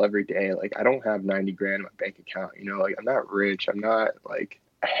hustle every day. Like I don't have 90 grand in my bank account, like I'm not rich. I'm not like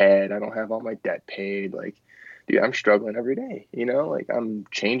ahead. I don't have all my debt paid. Like, dude, I'm struggling every day, like I'm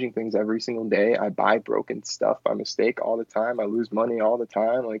changing things every single day. I buy broken stuff by mistake all the time. I lose money all the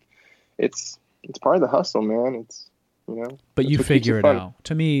time. Like it's part of the hustle, man. It's, but that's you what keeps figure it fun. out.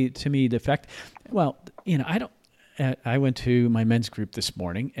 To me, the fact, well, I went to my men's group this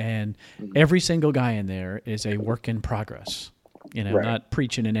morning, and every single guy in there is a work in progress. Right. Not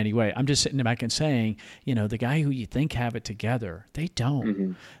preaching in any way. I'm just sitting back and saying, the guy who you think have it together, they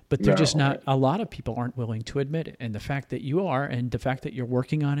don't. But they're just not. A lot of people aren't willing to admit it. And the fact that you are, and the fact that you're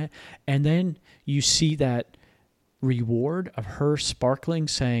working on it, and then you see that reward of her sparkling,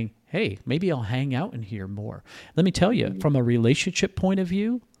 saying, hey, maybe I'll hang out in here more. Let me tell you, from a relationship point of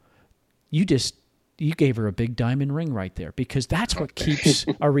view, you gave her a big diamond ring right there, because that's what keeps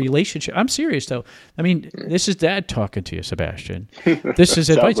a relationship. I'm serious though. I mean, this is Dad talking to you, Sebastian. This is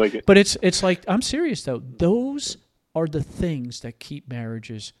advice, like it. but it's like, I'm serious though. Those are the things that keep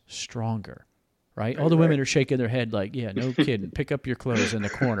marriages stronger, right? All the women are shaking their head like, yeah, no kidding. Pick up your clothes in the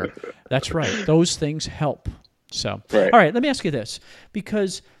corner. That's right. Those things help. So, Right. All right, let me ask you this,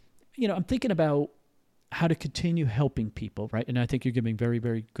 because, I'm thinking about how to continue helping people, right? And I think you're giving very,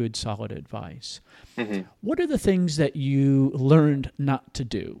 very good, solid advice. What are the things that you learned not to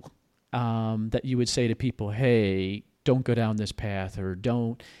do, that you would say to people, hey, don't go down this path, or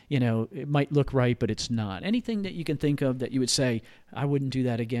don't, it might look right, but it's not. Anything that you can think of that you would say, I wouldn't do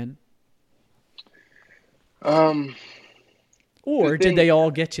that again? Or did they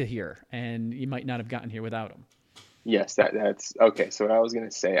all get you here and you might not have gotten here without them? Yes, that's okay. So what I was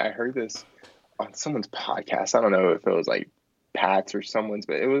gonna say, I heard this on someone's podcast. I don't know if it was like Pat's or someone's,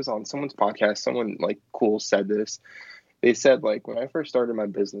 but it was on someone's podcast. Someone like cool said this. They said, like, when I first started my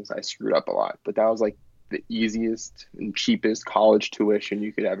business, I screwed up a lot, but that was like the easiest and cheapest college tuition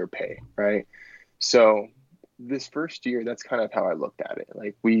you could ever pay, right? So this first year, that's kind of how I looked at it.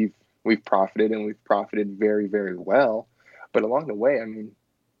 Like we've profited, and we've profited very, very well. But along the way, I mean,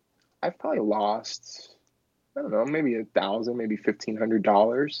 I've probably lost, I don't know, maybe $1,000, maybe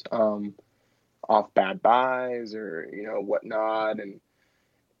 $1,500 off bad buys or whatnot. And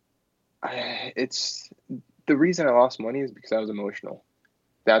it's the reason I lost money is because I was emotional.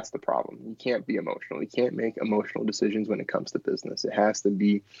 That's the problem. You can't be emotional. You can't make emotional decisions when it comes to business. It has to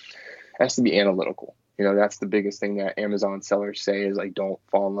be analytical. That's the biggest thing that Amazon sellers say is like, don't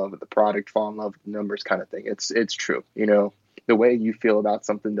fall in love with the product, fall in love with the numbers kind of thing. It's true. The way you feel about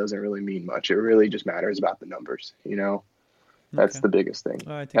something doesn't really mean much. It really just matters about the numbers. That's the biggest thing.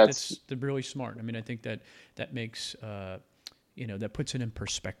 I think that's really smart. I mean, I think that makes, that puts it in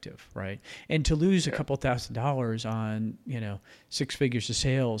perspective, right? And to lose a couple $1,000s on, 6 figures of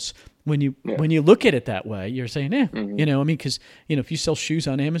sales, when you look at it that way, you're saying, I mean, because, if you sell shoes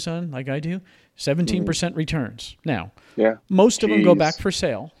on Amazon like I do, 17% returns. Now, most of them go back for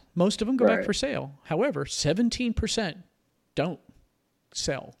sale. Back for sale. However, 17% don't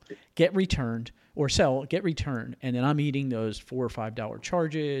sell, get returned, or sell, get returned, and then I'm eating those $4 or $5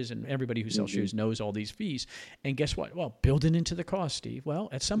 charges, and everybody who sells shoes knows all these fees. And guess what? Well, build it into the cost, Steve. Well,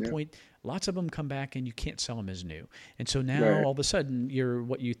 at some point, lots of them come back, and you can't sell them as new. And so now, all of a sudden,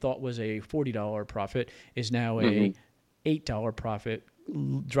 what you thought was a $40 profit is now a $8 profit,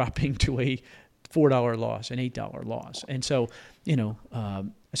 dropping to a $4 loss, an $8 loss. And so,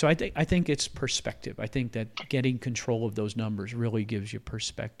 so I think it's perspective. I think that getting control of those numbers really gives you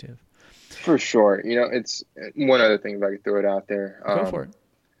perspective. For sure. It's one other thing, if I could throw it out there. Go for it.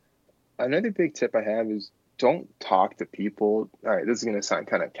 Another big tip I have is don't talk to people. All right, this is going to sound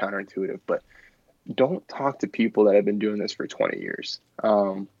kind of counterintuitive, but don't talk to people that have been doing this for 20 years.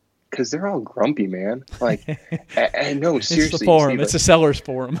 Because they're all grumpy, man. Like, and no, seriously. It's the forum. Steve, it's a seller's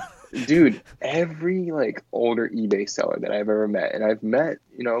forum. Dude, every older eBay seller that I've ever met, and I've met,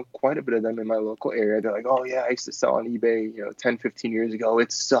 quite a bit of them in my local area. They're like, oh yeah, I used to sell on eBay, 10, 15 years ago.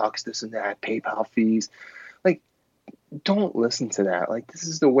 It sucks, this and that, PayPal fees. Like, don't listen to that. Like, this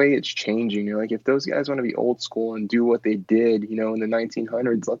is the way it's changing. You're like, if those guys want to be old school and do what they did, in the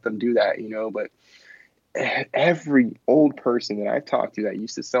 1900s, let them do that, but every old person that I've talked to that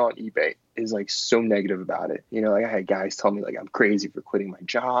used to sell on eBay is like so negative about it. Like I had guys tell me like I'm crazy for quitting my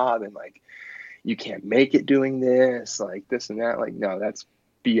job and like you can't make it doing this, like this and that. Like, no, that's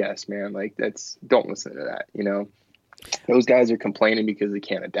BS, man. Like don't listen to that. Those guys are complaining because they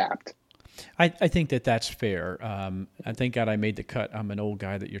can't adapt. I think that's fair. I thank God I made the cut. I'm an old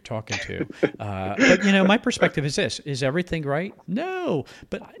guy that you're talking to. But, my perspective is this. Is everything right? No.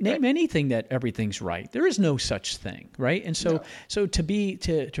 But name anything that everything's right. There is no such thing, right? And so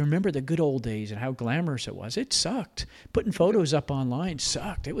to remember the good old days and how glamorous it was, it sucked. Putting photos up online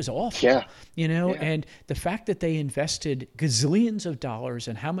sucked. It was awful. Yeah. And the fact that they invested gazillions of dollars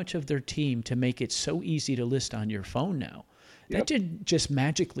and how much of their team to make it so easy to list on your phone now, that didn't just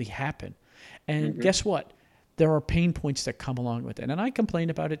magically happen. And guess what? There are pain points that come along with it. And I complain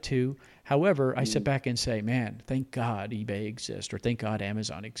about it too. However, I sit back and say, man, thank God eBay exists or thank God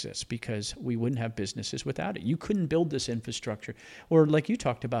Amazon exists because we wouldn't have businesses without it. You couldn't build this infrastructure. Or like you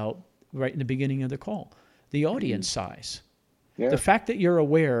talked about right in the beginning of the call, the audience size. Yeah. The fact that you're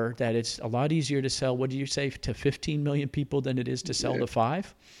aware that it's a lot easier to sell, what do you say, to 15 million people than it is to sell to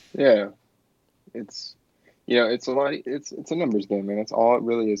 5? Yeah. It's... it's a lot. It's a numbers game, man. That's all it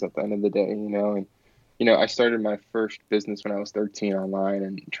really is at the end of the day, And I started my first business when I was 13 online,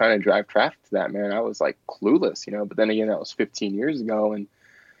 and trying to drive traffic to that, man, I was like clueless, But then again, that was 15 years ago, and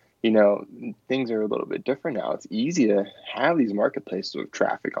things are a little bit different now. It's easy to have these marketplaces with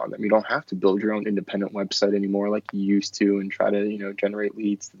traffic on them. You don't have to build your own independent website anymore like you used to, and try to generate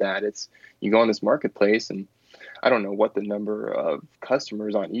leads to that. It's you go on this marketplace and. I don't know what the number of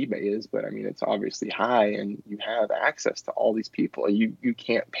customers on eBay is, but I mean, it's obviously high and you have access to all these people. You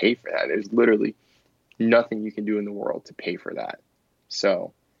can't pay for that. There's literally nothing you can do in the world to pay for that.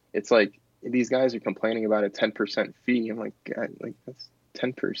 So it's like these guys are complaining about a 10% fee. I'm like, God, like that's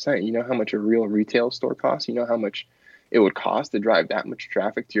 10%. You know how much a real retail store costs? You know how much it would cost to drive that much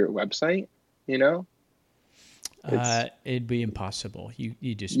traffic to your website? It'd be impossible. You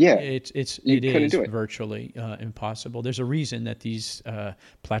just it is virtually impossible. There's a reason that these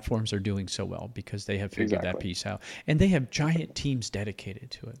platforms are doing so well because they have figured that piece out, and they have giant teams dedicated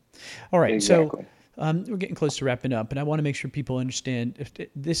to it. All right, so we're getting close to wrapping up, and I want to make sure people understand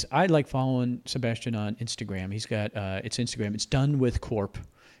this. I like following Sebastian on Instagram. He's got it's Instagram. It's Done With Corp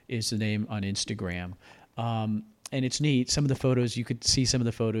is the name on Instagram. And it's neat. Some of the photos, you could see some of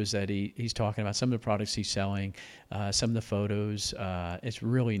the photos that he's talking about, some of the products he's selling, some of the photos. It's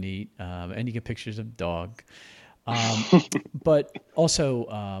really neat. And you get pictures of dog. But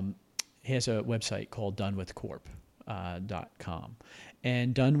also he has a website called donewithcorp.com.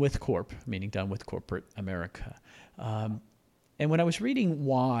 And Done With Corp, meaning Done With Corporate America. And when I was reading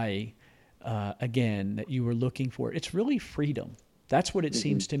why, again, that you were looking for, it's really freedom. That's what it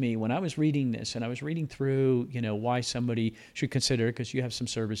seems to me when I was reading this and I was reading through, why somebody should consider, because you have some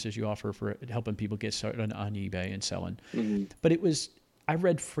services you offer for helping people get started on eBay and selling. But I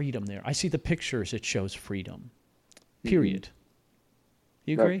read freedom there. I see the pictures. It shows freedom, period.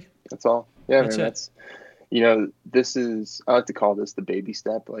 You agree? That's all. Yeah, that's this is, I like to call this the baby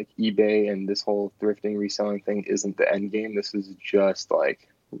step. Like eBay and this whole thrifting, reselling thing isn't the end game. This is just like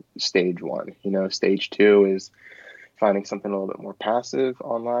stage 1. Stage 2 is finding something a little bit more passive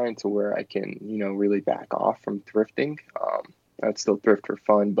online to where I can, really back off from thrifting. I'd still thrift for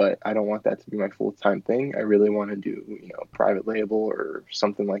fun, but I don't want that to be my full-time thing. I really want to do, private label or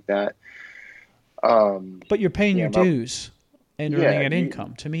something like that. But you're paying your dues and earning an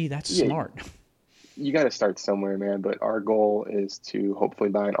income. To me, that's smart. You got to start somewhere, man. But our goal is to hopefully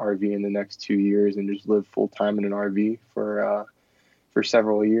buy an RV in the next 2 years and just live full-time in an RV for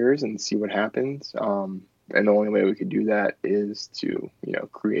several years and see what happens. And the only way we could do that is to,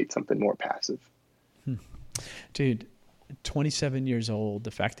 create something more passive. Dude, 27 years old,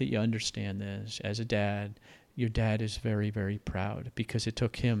 the fact that you understand this as a dad, your dad is very, very proud because it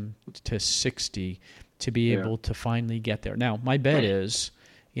took him to 60 to be able to finally get there. Now, my bet is,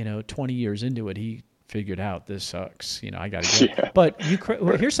 20 years into it, he figured out this sucks. I got to go. Yeah. But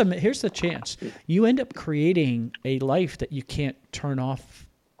here's the chance. You end up creating a life that you can't turn off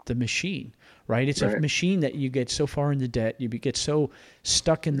the machine. Right? It's a machine that you get so far into debt, you get so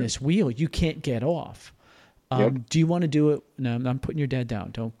stuck in this wheel, you can't get off. Do you want to do it? No, I'm putting your dad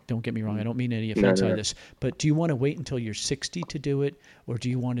down. Don't get me wrong. I don't mean any offense on this. But do you want to wait until you're 60 to do it, or do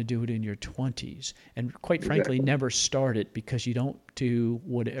you want to do it in your 20s? And quite frankly, never start it because you don't do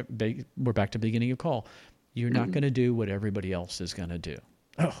whatever. We're back to the beginning of the call. You're not going to do what everybody else is going to do.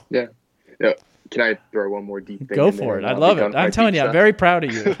 Oh. Yeah. Yeah. Can I throw one more deep thing Go in for there? it. I love it. I'm telling you, I'm very proud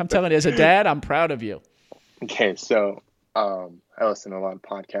of you. I'm telling you, as a dad, I'm proud of you. Okay, so I listen to a lot of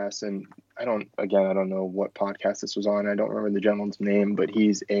podcasts, and I don't know what podcast this was on. I don't remember the gentleman's name, but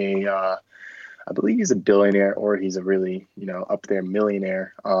he's I believe he's a billionaire, or he's a really, up there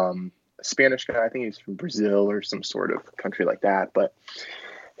millionaire. A Spanish guy. I think he's from Brazil or some sort of country like that. But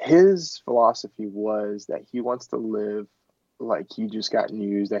his philosophy was that he wants to live like he just got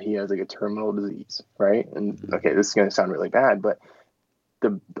news that he has like a terminal disease, right? And okay, this is going to sound really bad, but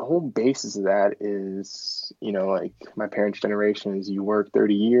the whole basis of that is, like my parents' generation is you work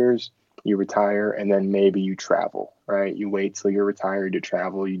 30 years, you retire, and then maybe you travel, right? You wait till you're retired to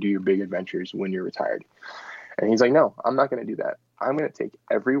travel, you do your big adventures when you're retired. And he's like, no, I'm not going to do that. I'm going to take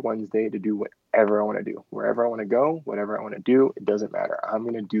every Wednesday to do whatever I want to do, wherever I want to go, whatever I want to do. It doesn't matter. I'm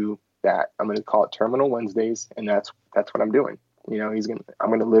going to do that. I'm going to call it Terminal Wednesdays, and that's what I'm doing. I'm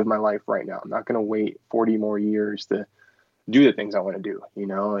going to live my life right now. I'm not going to wait 40 more years to do the things I want to do.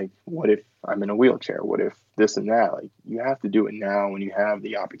 Like, what if I'm in a wheelchair? What if this and that? Like, you have to do it now when you have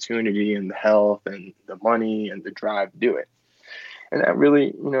the opportunity and the health and the money and the drive to do it. And that really,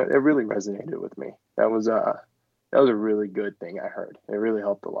 it really resonated with me. That was a really good thing I heard. It really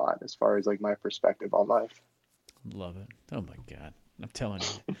helped a lot as far as like my perspective on life. Love it. Oh my God. I'm telling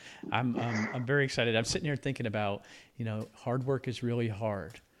you, I'm very excited. I'm sitting here thinking about, hard work is really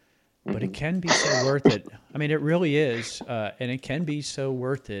hard, but it can be so worth it. I mean, it really is. And it can be so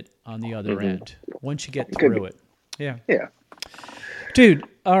worth it on the other end once you get through it. Yeah. Yeah. Dude,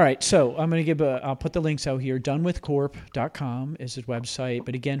 all right. So I'm going to I'll put the links out here. donewithcorp.com is his website.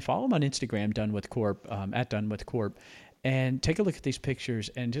 But again, follow him on Instagram, donewithcorp, at donewithcorp, and take a look at these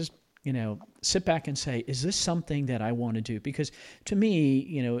pictures and just, sit back and say, is this something that I want to do? Because to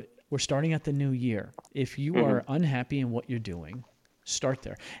me, we're starting at the new year. If you are unhappy in what you're doing, start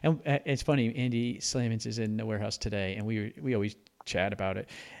there. And it's funny, Andy Slamans is in the warehouse today, and we always chat about it.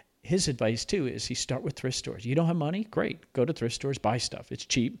 His advice, too, is he start with thrift stores. You don't have money? Great. Go to thrift stores, buy stuff. It's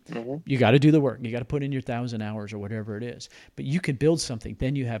cheap. You got to do the work. You got to put in your 1,000 hours or whatever it is. But you can build something.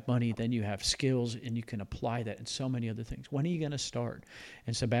 Then you have money. Then you have skills, and you can apply that in so many other things. When are you going to start?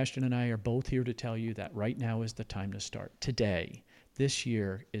 And Sebastian and I are both here to tell you that right now is the time to start. Today, this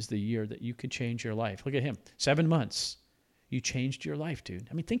year is the year that you could change your life. Look at him. 7 months. You changed your life, dude.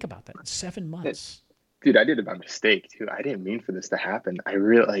 I mean, think about that. 7 months. Dude, I did it by mistake too. I didn't mean for this to happen.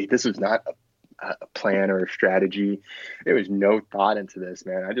 This was not a plan or a strategy. There was no thought into this,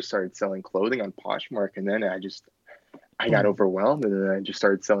 man. I just started selling clothing on Poshmark, and then I got overwhelmed, and then I just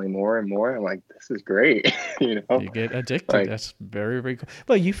started selling more and more. I'm like, this is great. You get addicted. That's very, very cool.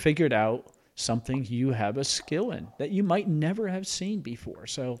 Well, you figured out something you have a skill in that you might never have seen before.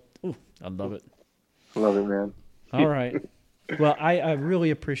 So, I love it. Love it, man. All right. Well, I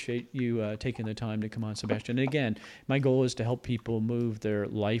really appreciate you taking the time to come on, Sebastian. And again, my goal is to help people move their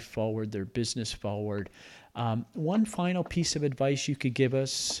life forward, their business forward. One final piece of advice you could give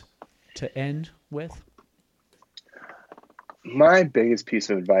us to end with? My biggest piece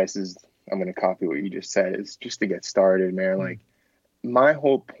of advice is, I'm going to copy what you just said, is just to get started, man. Like, my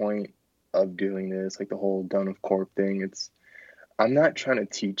whole point of doing this, like the whole Done with Corp thing, I'm not trying to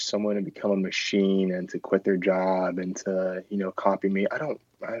teach someone to become a machine and to quit their job and to, copy me. I don't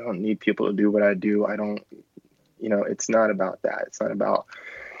need people to do what I do. It's not about that. It's not about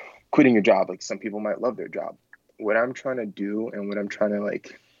quitting your job. Like, some people might love their job. What I'm trying to do and what I'm trying to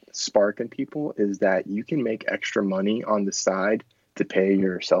spark in people is that you can make extra money on the side to pay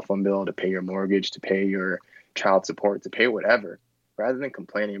your cell phone bill, to pay your mortgage, to pay your child support, to pay whatever, rather than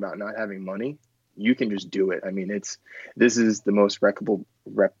complaining about not having money. You can just do it. I mean, this is the most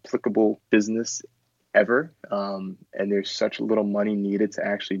replicable business ever. And there's such little money needed to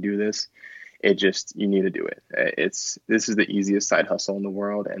actually do this. You need to do it. This is the easiest side hustle in the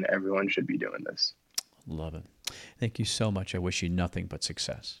world, and everyone should be doing this. Love it. Thank you so much. I wish you nothing but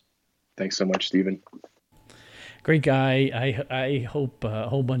success. Thanks so much, Stephen. Great guy. I hope a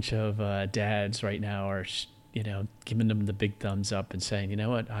whole bunch of dads right now are giving him the big thumbs up and saying, you know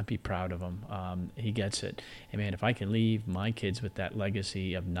what, I'd be proud of him. He gets it. And man, if I can leave my kids with that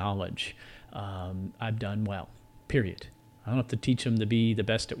legacy of knowledge, I've done well, period. I don't have to teach them to be the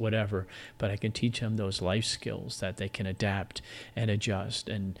best at whatever, but I can teach them those life skills that they can adapt and adjust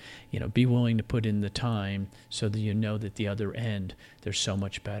and, be willing to put in the time so that that the other end, they're so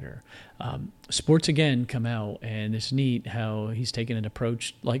much better. Sports, again, come out, and it's neat how he's taken an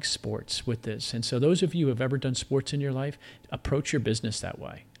approach like sports with this. And so those of you who have ever done sports in your life, approach your business that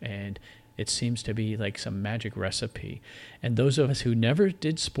way. And it seems to be like some magic recipe. And those of us who never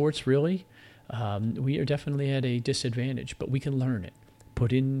did sports really, we are definitely at a disadvantage, but we can learn it.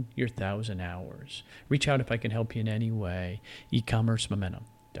 Put in your 1,000 hours. Reach out if I can help you in any way.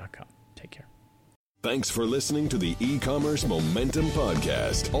 ecommercemomentum.com. Take care. Thanks for listening to the E-Commerce Momentum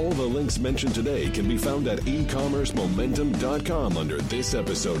Podcast. All the links mentioned today can be found at ecommercemomentum.com under this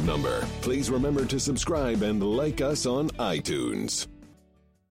episode number. Please remember to subscribe and like us on iTunes.